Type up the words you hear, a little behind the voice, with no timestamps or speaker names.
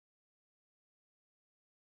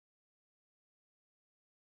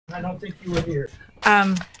I don't think you were here.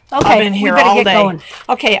 Okay, I've been here we better all get day. going.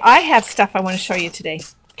 Okay, I have stuff I want to show you today.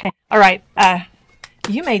 Okay. All right.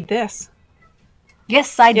 You made this.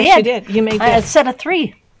 Yes, I did. Yes, you did. You made A this. set of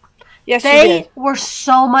 3. Yes, you They did. were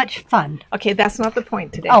so much fun. Okay, that's not the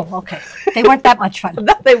point today. Oh, okay. They weren't that much fun.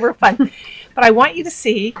 They were fun. But I want you to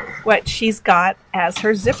see what she's got as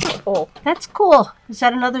her zipper pull. That's cool. Is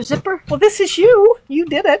that another zipper? Well, this is you. You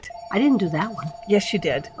did it. I didn't do that one. Yes, you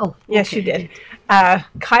did. Oh, Yes, okay. you did.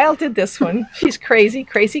 Kyle did this one. She's crazy,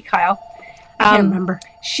 crazy Kyle. I can't remember.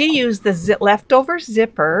 She used the leftover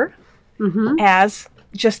zipper as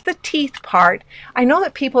just the teeth part. I know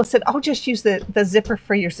that people said, oh, just use the zipper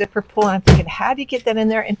for your zipper pull. And I'm thinking, how do you get that in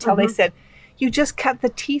there? Until they said, you just cut the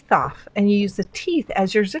teeth off and you use the teeth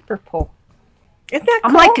as your zipper pull. Isn't that cool?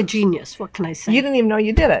 I'm like a genius. What can I say? You didn't even know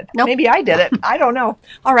you did it. Nope. Maybe I did it. I don't know.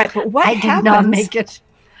 All right, but what I happens? did not make it.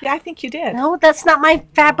 Yeah, I think you did. No, that's not my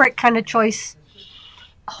fabric kind of choice.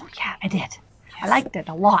 Oh, yeah, I did. I liked it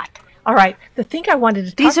a lot. All right, the thing I wanted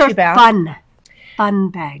to talk These to you are about. fun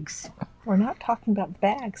bags. We're not talking about the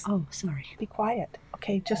bags. Oh, sorry. Be quiet.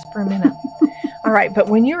 Okay, just for a minute. All right, but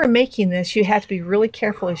when you were making this, you had to be really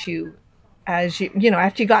careful as you after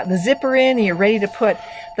you got the zipper in and you're ready to put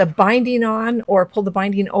the binding on or pull the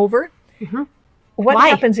binding over. What Why?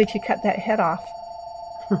 happens if you cut that head off?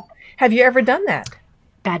 Have you ever done that?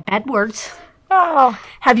 Bad words. Oh,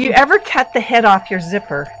 have you ever cut the head off your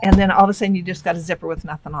zipper and then all of a sudden you just got a zipper with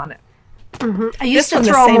nothing on it? I used to one,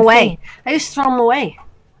 the throw them same away. thing. I used to throw them away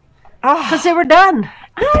Oh, because they were done.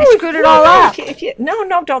 I screwed it no, all no, up.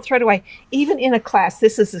 No, don't throw it away. Even in a class,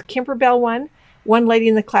 this is a Kimberbell one. One lady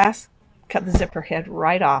in the class cut the zipper head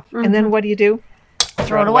right off. And then what do?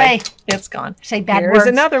 Throw it away. It's gone. Say bad Here's words.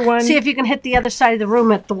 another one. See if you can hit the other side of the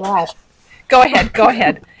room at the wall. Go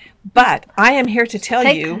ahead. But I am here to tell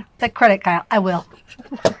Take you. the credit, Kyle. I will.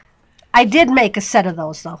 I did make a set of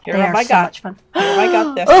those, though. Here They have are I so got. much fun. Here I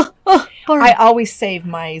got this. Burn. I always save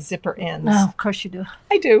my zipper ends. Oh, of course you do.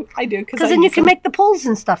 I do. Because then you can make the pulls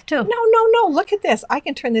and stuff, too. No. Look at this. I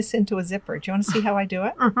can turn this into a zipper. Do you want to see how I do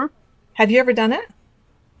it? Have you ever done it?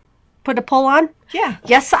 Put a pull on? Yeah.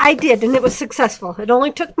 Yes, I did, and it was successful. It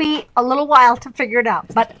only took me a little while to figure it out,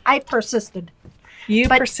 but I persisted. You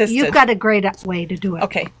But persisted. you've got a great way to do it.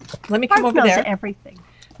 Okay. Let me come Mark over knows there. everything.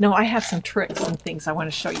 No, I have some tricks and things I want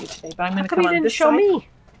to show you today, but I'm going How to come come you on didn't this show side. me?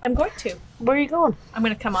 I'm going to. Where are you going? I'm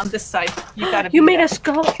going to come on this side. You got to. You made us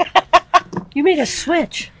go. You made us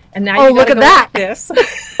switch. And now Oh, you look gotta at go that. like this.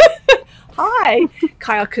 Hi.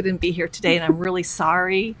 Kyle couldn't be here today, and I'm really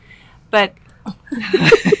sorry, but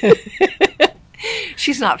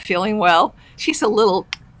she's not feeling well. She's a little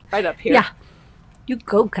right up here. Yeah. You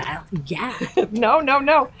go, Kyle. Yeah.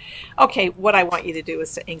 No. Okay, what I want you to do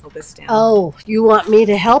is to angle this down. Oh, you want me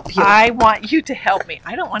to help you? I want you to help me.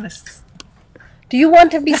 I don't want to. Do you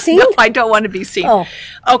want to be seen? No, I don't want to be seen. Oh.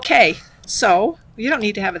 Okay, so you don't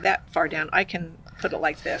need to have it that far down. I can put it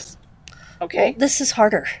like this. Okay. Well, this is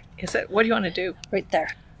harder. Is it? What do you want to do? Right there.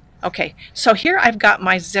 Okay, so here I've got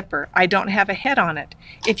my zipper. I don't have a head on it.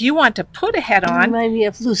 If you want to put a head on, Remind me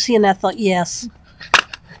of Lucy and Ethel. Yes.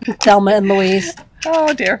 Thelma and Louise.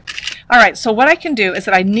 oh dear. All right, so what I can do is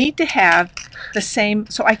that I need to have the same,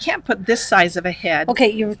 so I can't put this size of a head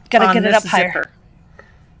Okay, you've got to on get it this up higher. zipper.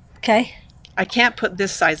 Okay. I can't put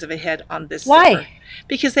this size of a head on this Why? zipper.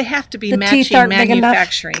 Because they have to be The teeth matching aren't big enough?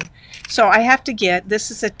 manufacturing. So I have to get,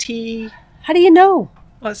 this is a T, How do you know?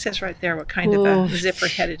 well, it says right there what kind of a zipper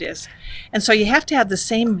head it is. And so you have to have the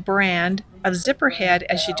same brand of zipper head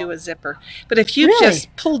as you do a zipper. But if you Really?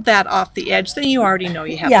 just pulled that off the edge, then you already know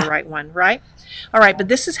you have Yeah. the right one, right? All right, but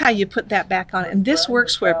this is how you put that back on. And this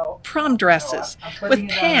works with prom dresses, with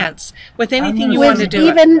pants, with anything you want to With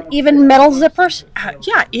do. even metal zippers?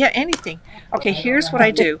 Yeah, anything. Okay, here's what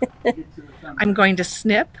I do. I'm going to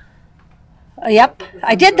snip. Yep,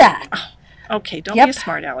 I did that. Okay, don't Yep. be a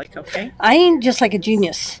smart aleck, okay? I ain't just like a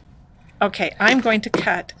genius. Okay, I'm going to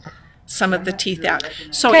cut some of the teeth out.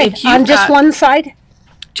 So Okay, if you on just one side?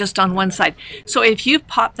 just on one side. So if you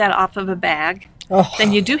pop that off of a bag, Oh.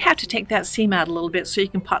 then you do have to take that seam out a little bit so you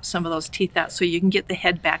can pop some of those teeth out so you can get the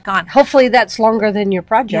head back on. Hopefully that's longer than your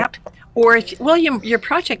project. Yep. Or if your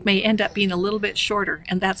project may end up being a little bit shorter,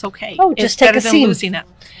 and that's okay. Oh, It's just take better a than seam. losing it.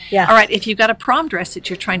 Yeah. All right, if you've got a prom dress that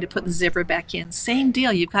you're trying to put the zipper back in, same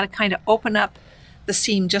deal. You've got to kind of open up the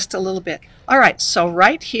seam just a little bit. All right, so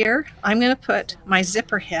right here, I'm going to put my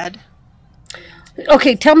zipper head.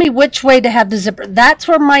 Okay, tell me which way to have the zipper. That's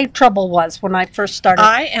where my trouble was when I first started.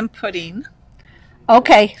 I am putting.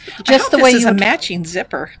 Okay, I just hope the this way is you a matching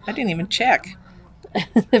zipper. I didn't even check.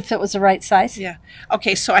 if it was the right size. Yeah.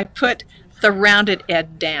 Okay, so I put the rounded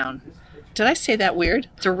end down. Did I say that weird?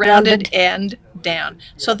 The rounded end down.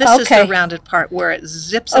 So this is the rounded part where it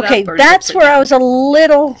zips it okay, up or that's zips it where down. I was a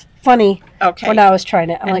little funny when I was trying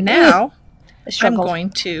it. I'm and like, now I I'm going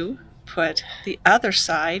to put the other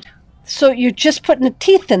side. So you're just putting the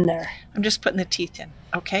teeth in there? I'm just putting the teeth in,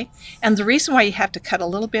 okay? And the reason why you have to cut a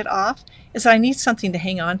little bit off is I need something to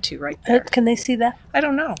hang on to right there. Can they see that? I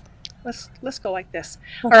don't know. Let's go like this.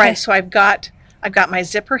 Okay. All right, so I've got my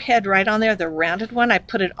zipper head right on there, the rounded one. I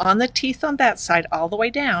put it on the teeth on that side all the way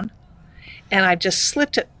down, and I just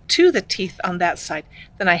slipped it to the teeth on that side.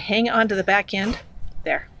 Then I hang on to the back end.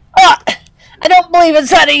 There. Oh, I don't believe it's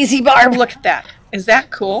that easy, Barb. Look at that. Is that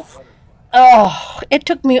cool? Oh, it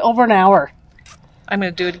took me over an hour. I'm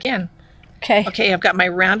going to do it again. Okay. Okay, I've got my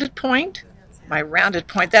rounded point. My rounded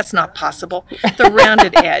point. That's not possible. The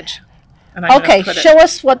rounded edge. And I'm okay, show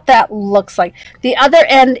us what that looks like. The other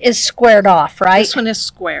end is squared off, right? This one is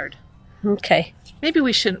squared. Okay. Maybe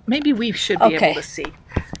we should be able to see.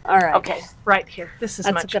 All right. Okay, right here. This is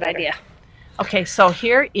That's a good idea. Okay, so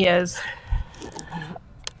here is,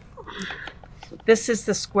 this is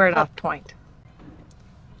the squared off point.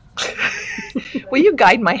 Will you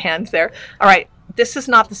guide my hands there? All right, this is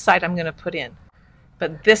not the side I'm going to put in,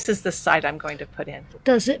 but this is the side I'm going to put in.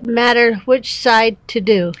 Does it matter which side to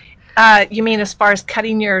do? You mean as far as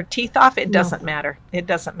cutting your teeth off? It doesn't matter. It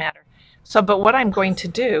doesn't matter. So, but what I'm going to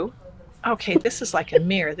do, okay, this is like a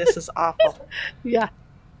mirror. This is awful. Yeah.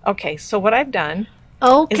 Okay, so what I've done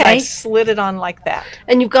is I slid it on like that.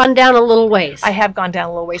 And you've gone down a little ways. I have gone down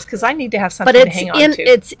a little ways because I need to have something to hang on to.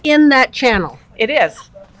 It's in that channel. It is.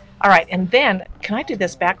 All right, and then, can I do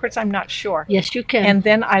this backwards? I'm not sure. Yes, you can. And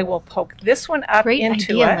then I will poke this one up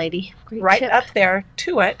into it. Lady. Great right tip. up there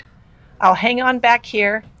to it. I'll hang on back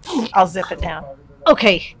here. I'll zip it down.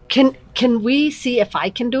 Okay, can we see if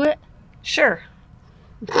I can do it? Sure.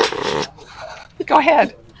 Go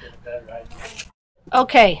ahead.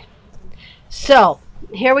 Okay, so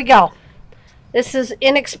here we go. This is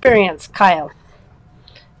inexperience, Kyle.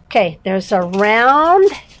 Okay, there's a round,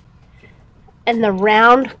 and the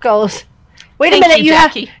round goes. Wait a minute, you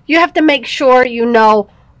have to make sure you know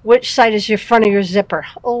which side is your front of your zipper.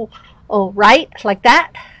 Oh, right, like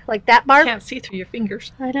that, Barb. Can't see through your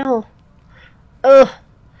fingers. I know. Ugh.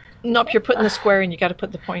 Nope, you're putting the square in. You got to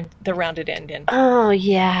put the rounded end in. Oh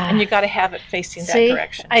yeah. And you got to have it facing that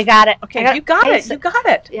direction. I got it. Okay, you got it. You got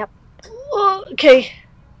it. Yep. Okay.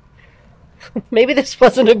 Maybe this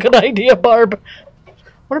wasn't a good idea, Barb.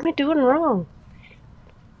 What am I doing wrong?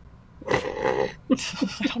 I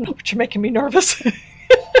don't know, but you're making me nervous.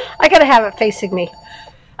 I gotta have it facing me.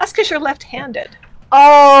 That's because you're left-handed.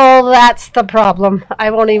 Oh, that's the problem.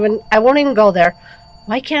 I won't even go there.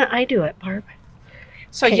 Why can't I do it, Barb?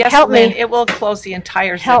 So yes, help Lynn, me. It will close the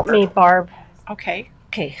entire zipper. Help me, Barb. Okay.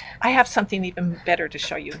 Okay. I have something even better to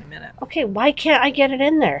show you in a minute. Okay, why can't I get it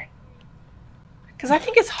in there? Because I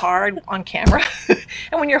think it's hard on camera.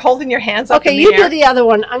 And when you're holding your hands up in the air. Okay, you do the other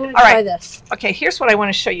one. I'm going to try this. Okay, here's what I want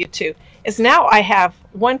to show you too. Is now I have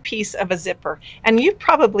one piece of a zipper. And you've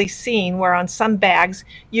probably seen where on some bags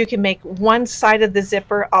you can make one side of the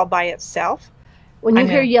zipper all by itself. When you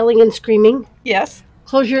hear yelling and screaming, yes,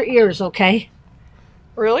 close your ears, okay?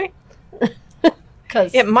 Really?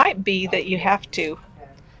 Because it might be that you have to.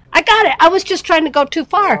 I got it. I was just trying to go too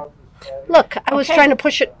far. Look, I was trying to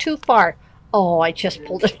push it too far. Oh, I just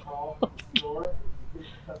pulled it.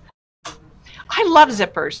 I love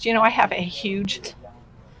zippers. You know, I have a huge...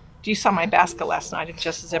 You saw my basket last night of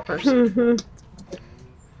just zippers. Mm-hmm.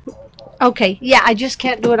 Okay, yeah, I just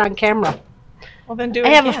can't do it on camera. Well, then do it I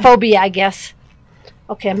have a phobia, I guess.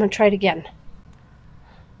 Okay, I'm going to try it again.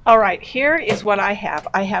 All right, here is what I have.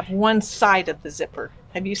 I have one side of the zipper.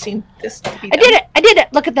 Have you seen this? I did it.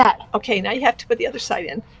 Look at that. Okay, now you have to put the other side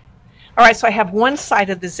in. All right, so I have one side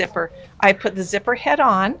of the zipper. I put the zipper head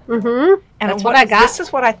on. Mm-hmm. And that's what I got. This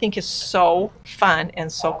is what I think is so fun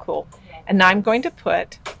and so cool. And now I'm going to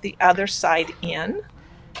put the other side in.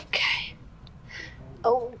 Okay.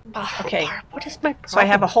 Oh, okay. What is my problem? So I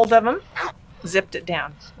have a hold of them, zipped it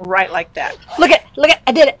down, right like that. Look at,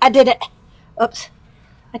 I did it. Oops.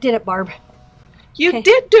 I did it, Barb. You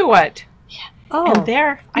did do it. Yeah. Oh. And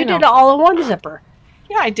there, I did it all in one zipper.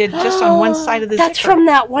 Yeah, I did just on one side of the zipper. That's from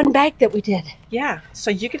that one bag that we did. Yeah,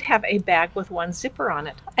 so you could have a bag with one zipper on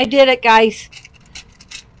it. I did it, guys.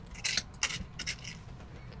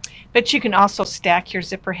 But you can also stack your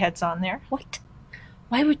zipper heads on there. What?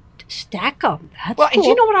 Why would stack them? That's well, cool. And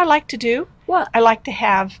you know what I like to do? What? I like to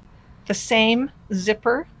have the same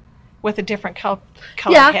zipper with a different colored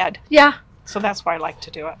head. Yeah. So that's why I like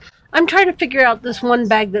to do it. I'm trying to figure out this one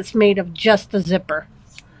bag that's made of just the zipper.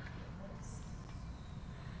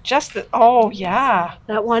 Oh, yeah.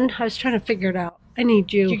 That one? I was trying to figure it out. I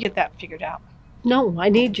need you. You get that figured out. No, I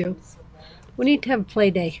need you. We need to have a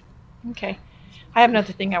play day. Okay. I have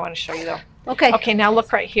another thing I want to show you, though. Okay. Okay, now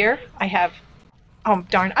look right here. I have, oh,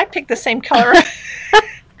 darn, I picked the same color.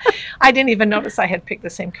 I didn't even notice I had picked the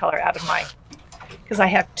same color out of mine because I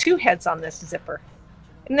have 2 heads on this zipper.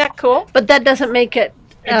 Isn't that cool? But that doesn't make it,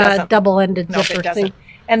 double-ended Nope, zipper it doesn't. thing.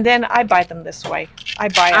 And then I buy them this way. I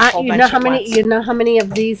buy a whole bunch at once. You know how many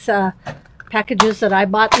of these packages that I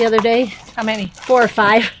bought the other day? How many? 4 or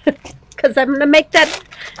 5. Because I'm going to make that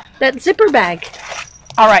zipper bag.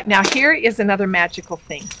 All right, now here is another magical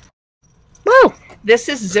thing. Whoa! This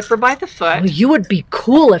is Zipper by the Foot. Well, you would be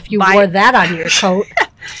cool if you wore that on your coat.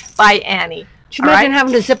 By Annie. Could you imagine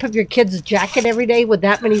having to zip up your kid's jacket every day with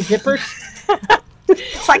that many zippers?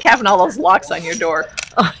 It's like having all those locks on your door.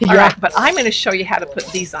 Oh, yeah. All right, but I'm going to show you how to put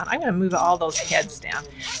these on. I'm going to move all those heads down.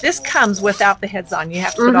 This comes without the heads on. You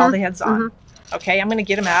have to put all the heads on. Okay, I'm going to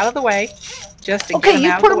get them out of the way. Just to get them out of the way. Okay,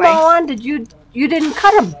 you put them all on. Did you didn't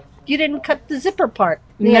cut them? You didn't cut the zipper part.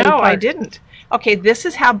 No, I didn't. Okay, this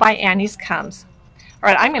is how By Annie's comes. All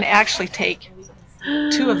right, I'm going to actually take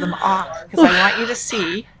 2 of them off because I want you to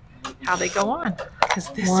see how they go on. Because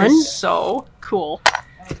this is so cool.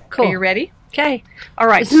 Cool. Are you ready? Okay. All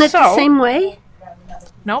right. Isn't it the same way?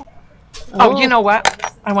 Nope. Oh, you know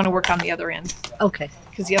what? I want to work on the other end. Okay.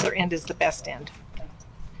 Because the other end is the best end.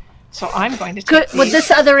 So I'm going to take these. Would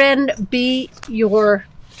this other end be your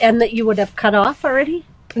end that you would have cut off already?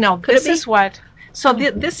 No, this is what. So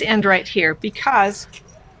this end right here, because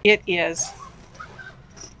it is.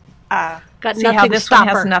 Got see nothing how this stopper.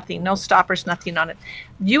 one has nothing, no stoppers, nothing on it.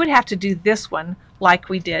 You would have to do this one like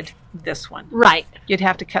we did this one. Right. You'd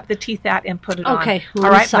have to cut the teeth out and put it on. Okay. All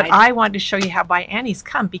right, but I wanted to show you how By Annie's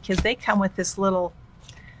come because they come with this little.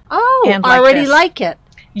 Oh, end I already this. like it.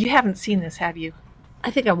 You haven't seen this, have you? I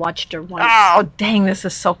think I watched her once. Oh, dang, this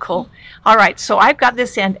is so cool. All right, so I've got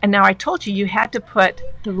this end, and now I told you had to put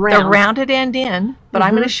the rounded end in, but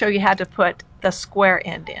I'm going to show you how to put the square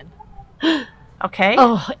end in. Okay?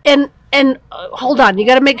 Oh, and hold on. You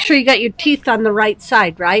got to make sure you got your teeth on the right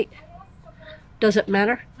side, right? Does it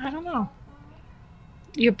matter? I don't know.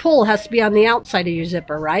 Your pull has to be on the outside of your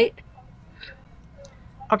zipper, right?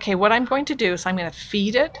 Okay, what I'm going to do is I'm going to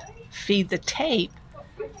feed the tape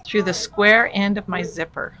through the square end of my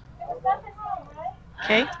zipper.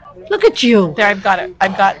 Okay? Look at you. There, I've got it.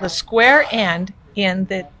 I've got the square end in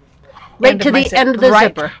the right to the end of the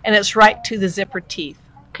zipper. And it's right to the zipper teeth.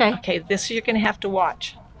 Okay. Okay, this you're going to have to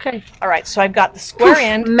watch. Okay. All right, so I've got the square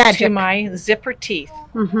end to my zipper teeth.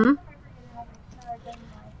 Mm-hmm.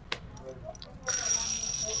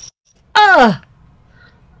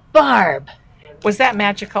 Barb. Was that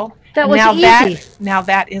magical? That was easy. Now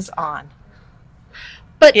that is on.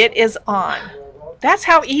 But it is on. That's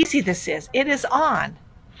how easy this is. It is on.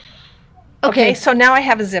 Okay, so now I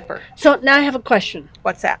have a zipper. So now I have a question.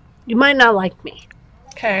 What's that? You might not like me.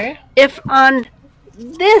 Okay. If on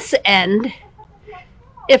this end,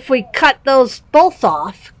 if we cut those both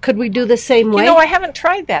off, could we do the same way? You know, I haven't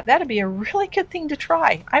tried that. That'd be a really good thing to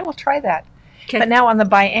try. I will try that. Okay. But now on the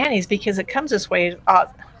By Annie's, because it comes this way, I'm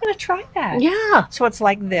going to try that. Yeah. So it's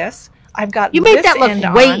like this. I've got you made that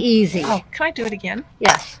look way easy. Oh, can I do it again?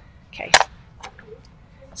 Yes. Okay.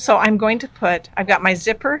 So I'm going to put, I've got my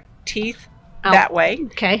zipper teeth that way.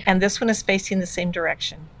 Okay. And this one is facing the same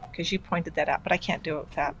direction because you pointed that out, but I can't do it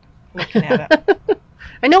without looking at it.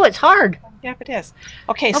 I know it's hard. Yeah, it is.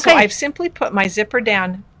 Okay, so I've simply put my zipper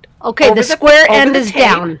down. Okay, the square end is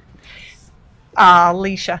down.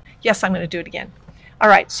 Alicia. Yes, I'm going to do it again. All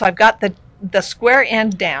right, so I've got the square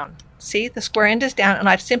end down. See, the square end is down, and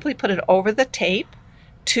I've simply put it over the tape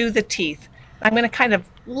to the teeth. I'm going to kind of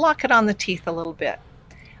lock it on the teeth a little bit.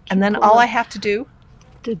 And then all I have to do...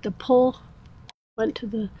 Did the pull went to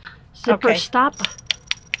the zipper stop?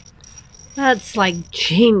 That's like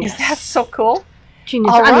genius. Is that so cool?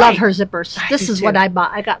 Genius. I love her zippers. This is what I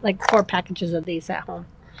bought. I got like 4 packages of these at home.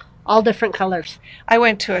 All different colors. I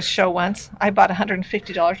went to a show once. I bought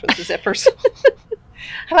 $150 worth of zippers.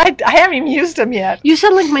 And I haven't even used them yet. You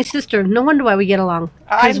sound like my sister. No wonder why we get along.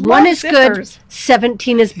 Because one is good,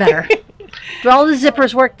 17 is better. Do all the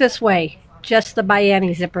zippers work this way? Just the By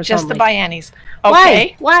Annie zippers Just only. the By Annie's.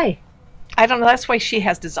 Okay. Why? I don't know. That's why she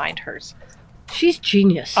has designed hers. She's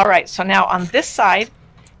genius. All right. So now on this side,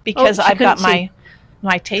 because I've got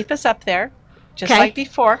my tape is up there, just like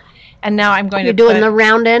before. And now I'm going to You're doing the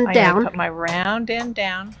round end I'm down. going to put my round end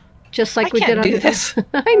down. Just like we did on this.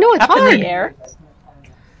 I know, it's up hard. in the air.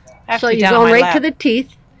 So you're going right to the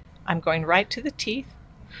teeth. I'm going right to the teeth.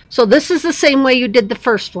 So this is the same way you did the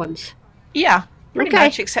first ones. Yeah, pretty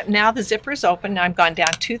much, except now the zipper is open. Now I'm gone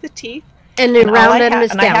down to the teeth. And the round end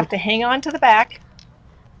is down. And I have to hang on to the back.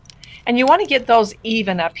 And you want to get those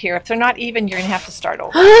even up here. If they're not even, you're going to have to start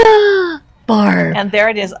over. Barb. And there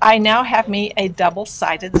it is. I now have me a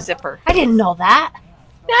double-sided zipper. I didn't know that.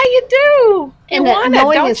 Now you do. And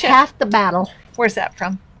knowing is half the battle. Where's that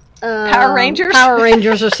from? Power Rangers? Power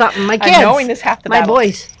Rangers or something. My kids. Knowing is half the battle. My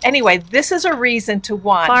boys. Anyway, this is a reason to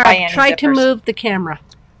want Barb, Bianni try zippers. to move the camera.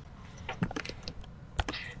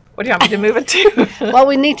 What do you want me to move it to? Well,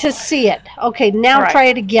 we need to see it. Okay, now try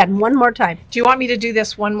it again. One more time. Do you want me to do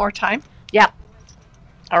this one more time? Yep.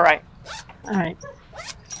 All right. All right. Okay,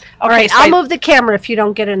 All right, so I'll move the camera if you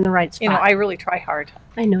don't get it in the right spot. You know, I really try hard.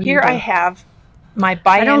 I know Here you do. I have my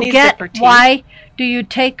Bianni I don't get zipper teeth. why do you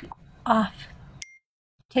take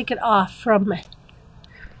it off from it?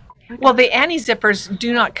 Well, the Annie zippers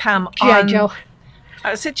do not come G.I. on. Joe.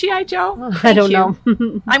 Is it G.I. Joe? Oh, I don't know.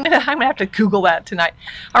 I'm gonna have to Google that tonight.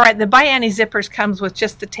 All right, the Bianni zippers comes with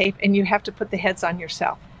just the tape, and you have to put the heads on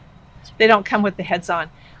yourself. They don't come with the heads on.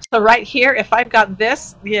 So right here, if I've got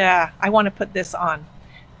this, yeah, I want to put this on.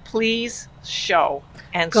 Please show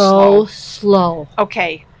and Go slow.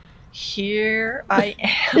 Okay, here I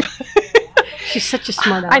am. She's such a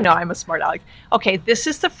smart aleck. I know, I'm a smart aleck. Okay, this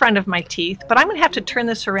is the front of my teeth, but I'm going to have to turn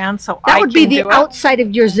this around so that I would can be the do outside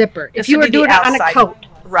of your zipper. This If you would were be the doing it on a outside. coat.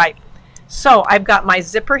 Right. So I've got my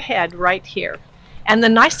zipper head right here. And the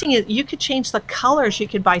nice thing is you could change the colors. You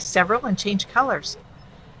could buy several and change colors.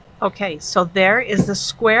 Okay, so there is the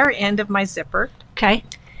square end of my zipper. Okay.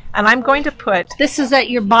 And I'm going to put, This is at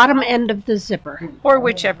your bottom end of the zipper. or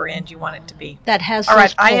whichever end you want it to be. That has All right,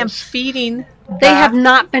 those I am pulls. feeding. They have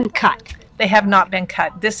not been cut. They have not been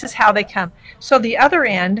cut. This is how they come. So the other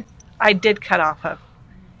end, I did cut off of.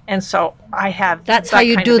 And so I have That's that how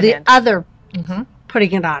you kind do of an the end. other Mhm.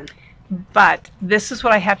 putting it on. But this is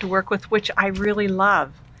what I have to work with, which I really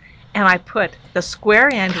love. And I put the square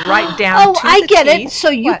end right down Oh, to I the get teeth. it. So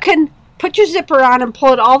you What? can put your zipper on and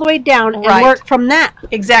pull it all the way down and Right. work from that.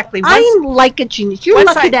 Exactly. I'm like a genius. You're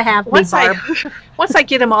lucky to have me, Barb. Once I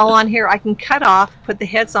get them all on here, I can cut off, put the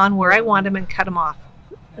heads on where I want them, and cut them off.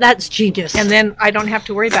 That's genius. And then I don't have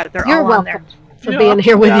to worry about it. They're You're all on there. welcome for being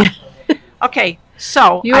here with you. Okay,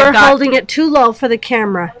 so You I've are got- holding it too low for the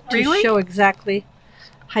camera to Really? show exactly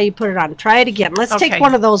how you put it on. Try it again. Let's Okay. take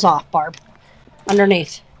one of those off, Barb.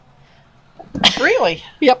 Underneath. Really?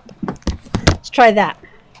 Yep. Let's try that.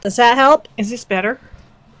 Does that help? Is this better?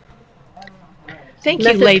 Thank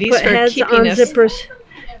Method you, to ladies, put for heads keeping on us. zippers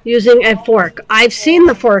using a fork. I've seen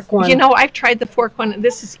the fork one. You know, I've tried the fork one.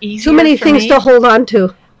 This is easier. too many for things me. to hold on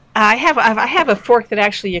to. I have a fork that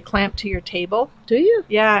actually you clamp to your table. Do you?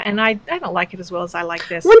 Yeah, and I don't like it as well as I like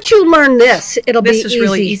this. Once you learn this, it'll be This is easy.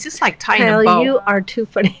 really easy. It's like tying a Kyle, bow. you are too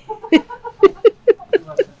funny.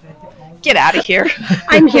 Get out of here.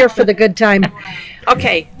 I'm here for the good time.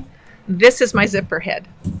 Okay, this is my zipper head.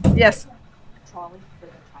 Yes.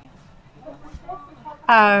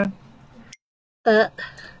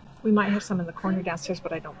 We might have some in the corner downstairs,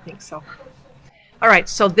 but I don't think so. All right,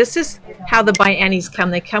 so this is how the Biannis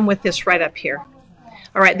come. They come with this right up here.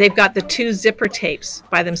 All right, they've got the two zipper tapes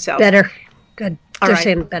by themselves. Better. Good. All They're right.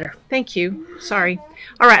 saying better. Thank you. Sorry.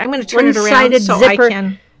 All right, I'm going to turn it around One-sided so zipper. I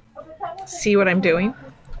can see what I'm doing.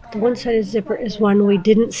 The one-sided zipper is one we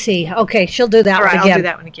didn't see. Okay, she'll do that All right, one again. I'll do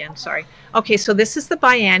that one again. Sorry. Okay, so this is the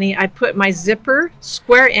Bianni. I put my zipper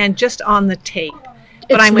square end just on the tape.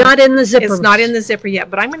 It's not in the zipper. It's not in the zipper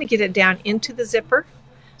yet, but I'm going to get it down into the zipper.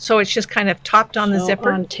 So it's just kind of topped on the So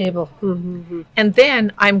zipper. on table. Mm-hmm. And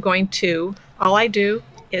then I'm going to, all I do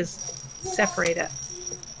is separate it.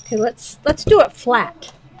 Okay, let's do it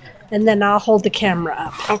flat, and then I'll hold the camera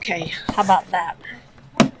up. Okay. How about that?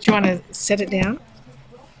 Do you want to set it down?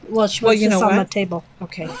 Well, she Well, wants you this know on what? the table.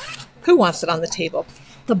 Okay. Who wants it on the table?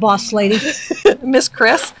 The boss lady. Miss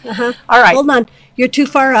Kris? Uh-huh. All right. Hold on. You're too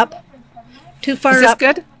far up. Too far Is this up.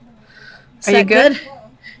 good? Is Are you that good?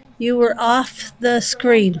 You were off the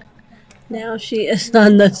screen. Now she is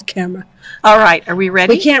on this camera. All right. Are we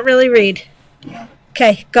ready? We can't really read.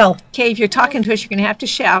 Okay, go. Okay, if you're talking to us, you're going to have to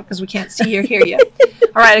shout because we can't see or hear you.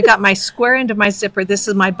 All right, I got my square end of my zipper. This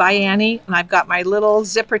is my Bianni, and I've got my little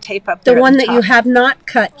zipper tape up The there. one at that the you top. have not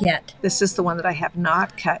cut yet. This is the one that I have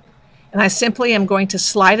not cut. And I simply am going to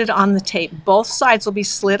slide it on the tape. Both sides will be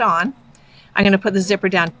slid on. I'm going to put the zipper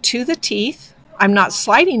down to the teeth. I'm not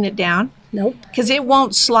sliding it down Nope. because it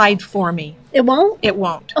won't slide for me. It won't? It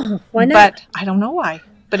won't. Oh, why not? But I don't know why.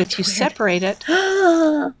 But if you separate it,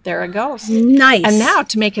 there it goes. Nice. And now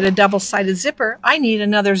to make it a double-sided zipper, I need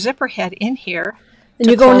another zipper head in here. And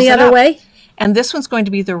to you're going close the it other up. way? And this one's going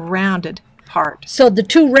to be the rounded part. So the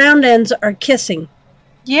two round ends are kissing.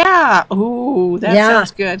 Yeah. Ooh, that Yeah.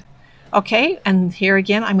 sounds good. Okay, and here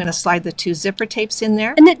again, I'm going to slide the 2 zipper tapes in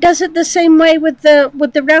there. And it does it the same way with the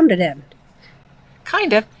rounded end.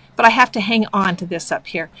 Kind of, but I have to hang on to this up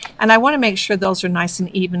here. And I want to make sure those are nice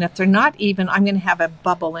and even. If they're not even, I'm going to have a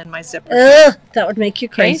bubble in my zipper. Ugh, that would make you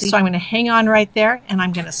crazy. Okay, so I'm going to hang on right there, and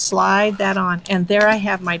I'm going to slide that on. And there I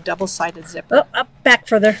have my double-sided zipper. Oh, up, back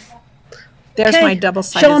further. There's Okay. my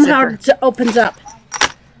double-sided zipper. Show them zipper. how it opens up.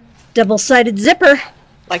 Double-sided zipper.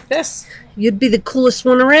 Like this. You'd be the coolest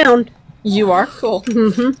one around. You are cool.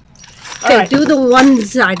 Mm-hmm. All Okay, right. do the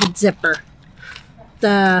one-sided zipper.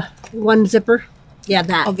 The one zipper. Yeah,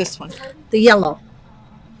 that. Oh, this one. The yellow.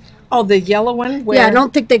 Oh, the yellow one? Where? Yeah, I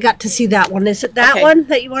don't think they got to see that one. Is it that Okay. one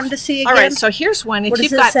that you wanted to see again? All right, so here's one. What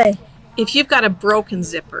does it say? If you've got a broken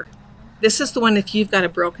zipper, this is the one if you've got a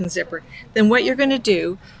broken zipper, then what you're going to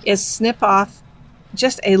do is snip off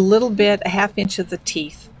just a little bit, a ½ inch of the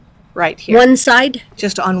teeth right here. One side?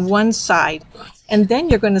 Just on one side. And then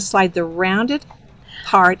you're going to slide the rounded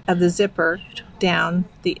part of the zipper down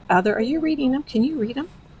the other. Are you reading them? Can you read them?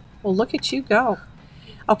 Well, look at you go.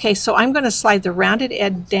 Okay, so I'm going to slide the rounded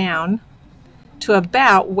edge down to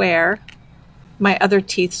about where my other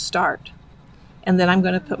teeth start. And then I'm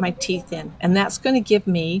going to put my teeth in. And that's going to give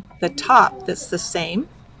me the top that's the same,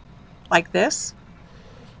 like this.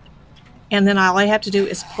 And then all I have to do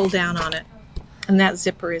is pull down on it. And that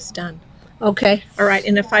zipper is done. Okay. All right,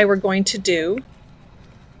 and if I were going to do...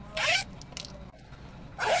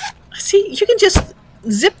 See, you can just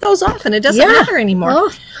zip those off and it doesn't matter anymore.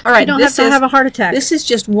 Oh, all right, you don't have to have a heart attack. This is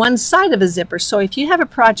just one side of a zipper. So if you have a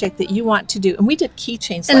project that you want to do, and we did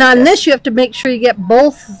keychains and like on this you have to make sure you get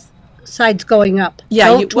both sides going up.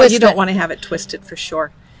 Yeah, you twist don't it. want to have it twisted for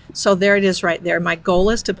sure. So there it is right there. My goal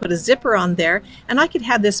is to put a zipper on there, and I could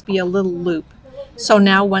have this be a little loop. So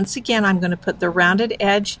now once again, I'm going to put the rounded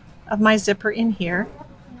edge of my zipper in here.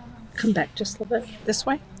 Come back just a little bit. This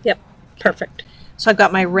way? Yep, perfect. So I've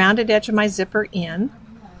got my rounded edge of my zipper in. And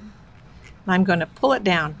I'm going to pull it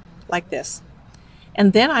down like this.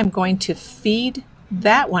 And then I'm going to feed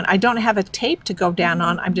that one. I don't have a tape to go down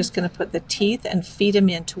on. I'm just going to put the teeth and feed them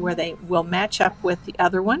into where they will match up with the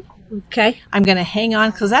other one. Okay. I'm going to hang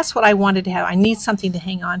on because that's what I wanted to have. I need something to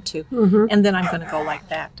hang on to. Mm-hmm. And then I'm going to go like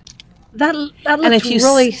that. That looks And if you,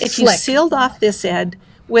 really if you slick. sealed off this end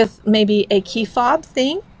with maybe a key fob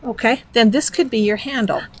thing, Okay. then this could be your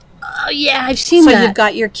handle. Oh, yeah, I've seen So that. you've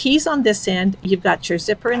got your keys on this end, you've got your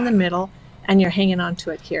zipper in the middle, and you're hanging onto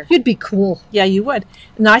it here. You'd be cool. Yeah, you would.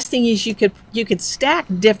 The nice thing is you could stack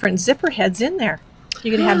different zipper heads in there.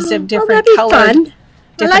 You could have different that'd be colored, fun. I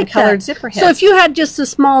different like colored that. zipper heads. So if you had just a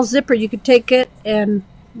small zipper, you could take it and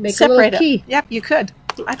make a separate little key. it. Yep, you could.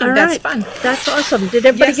 I think All that's right. fun. That's awesome. Did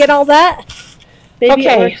everybody Yes. get all that? Maybe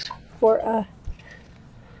Okay. it works for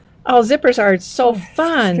Oh, zippers are so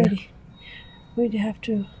fun. we'd have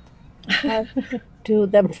to do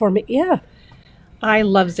them for me. Yeah. I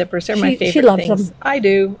love zippers. They're my She favorite loves things. them. I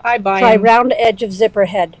do. I buy Try them. round edge of zipper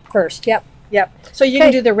head first. Yep. Yep. So you Okay.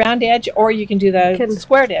 can do the round edge or you can do the Can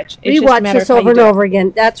squared edge. It's We just a watch matter this of how over you and do it. over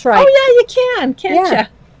again. That's right. Oh, yeah, you can, can't Yeah. you?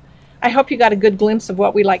 I hope you got a good glimpse of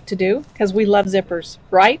what we like to do because we love zippers,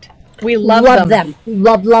 right? We love them.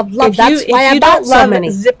 Love, love, love. If That's you, why if I you bought don't so love many.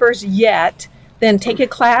 zippers yet, then take a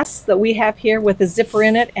class that we have here with a zipper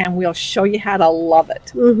in it and we'll show you how to love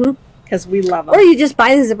it Mm-hmm. because we love them. Or you just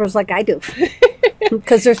buy the zippers like I do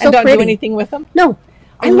because they're so and don't pretty. do anything with them. No,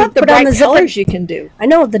 I And you love the put on bright the zipper. colors you can do. I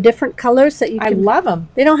know the different colors that you I can. love them.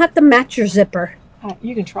 They don't have to match your zipper.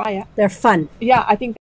 You can try it. They're fun. Yeah, I think